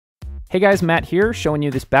Hey guys, Matt here, showing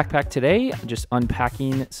you this backpack today. Just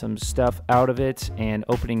unpacking some stuff out of it and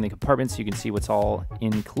opening the compartment so you can see what's all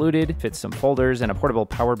included. Fits some folders and a portable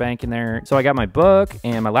power bank in there. So I got my book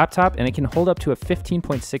and my laptop, and it can hold up to a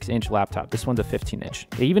 15.6-inch laptop. This one's a 15-inch.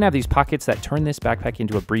 They even have these pockets that turn this backpack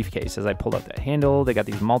into a briefcase. As I pulled out that handle, they got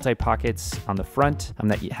these multi-pockets on the front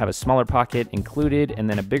that have a smaller pocket included and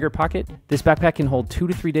then a bigger pocket. This backpack can hold 2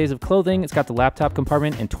 to 3 days of clothing. It's got the laptop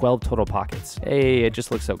compartment and 12 total pockets. Hey, it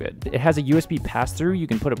just looks so good. It has a USB pass-through. You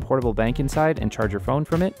can put a portable bank inside and charge your phone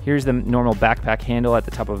from it. Here's the normal backpack handle at the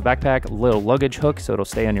top of a backpack, little luggage hook so it'll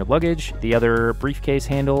stay on your luggage, the other briefcase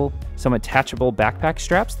handle, some attachable backpack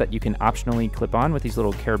straps that you can optionally clip on with these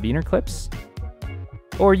little carabiner clips.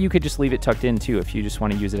 Or you could just leave it tucked in too if you just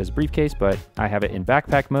want to use it as a briefcase, but I have it in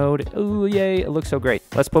backpack mode. Ooh, yay, it looks so great.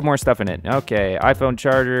 Let's put more stuff in it. Okay, iPhone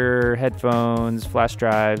charger, headphones, flash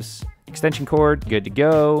drives, extension cord, good to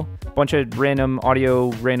go. Bunch of random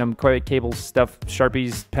audio, random cables, stuff,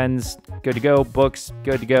 Sharpies, pens, good to go. Books,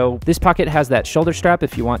 good to go. This pocket has that shoulder strap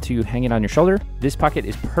if you want to hang it on your shoulder. This pocket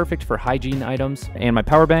is perfect for hygiene items. And my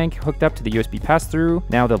power bank hooked up to the USB pass-through.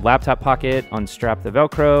 Now the laptop pocket, unstrap the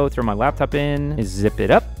Velcro, throw my laptop in, zip it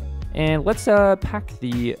up. And let's pack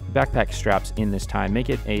the backpack straps in this time. Make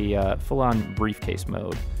it a full-on briefcase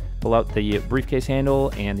mode. Pull out the briefcase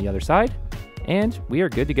handle and the other side. And we are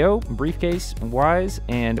good to go, briefcase wise,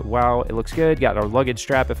 and wow, it looks good. Got our luggage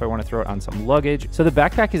strap if I want to throw it on some luggage. So the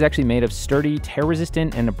backpack is actually made of sturdy,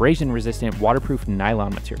 tear-resistant, and abrasion-resistant waterproof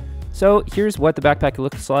nylon material. So here's what the backpack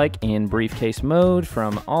looks like in briefcase mode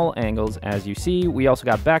from all angles. As you see, we also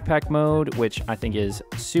got backpack mode, which I think is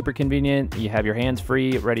super convenient. You have your hands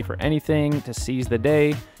free, ready for anything to seize the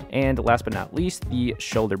day. And last but not least, the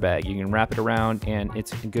shoulder bag. You can wrap it around and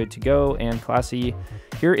it's good to go and classy.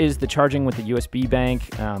 Here is the charging with the USB bank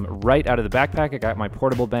right out of the backpack. I got my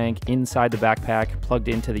portable bank inside the backpack, plugged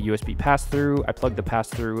into the USB pass-through. I plugged the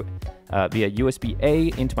pass-through via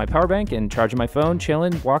USB-A into my power bank and charging my phone,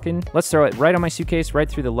 chilling, walking. Let's throw it right on my suitcase, right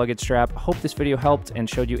through the luggage strap. Hope this video helped and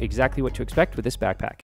showed you exactly what to expect with this backpack.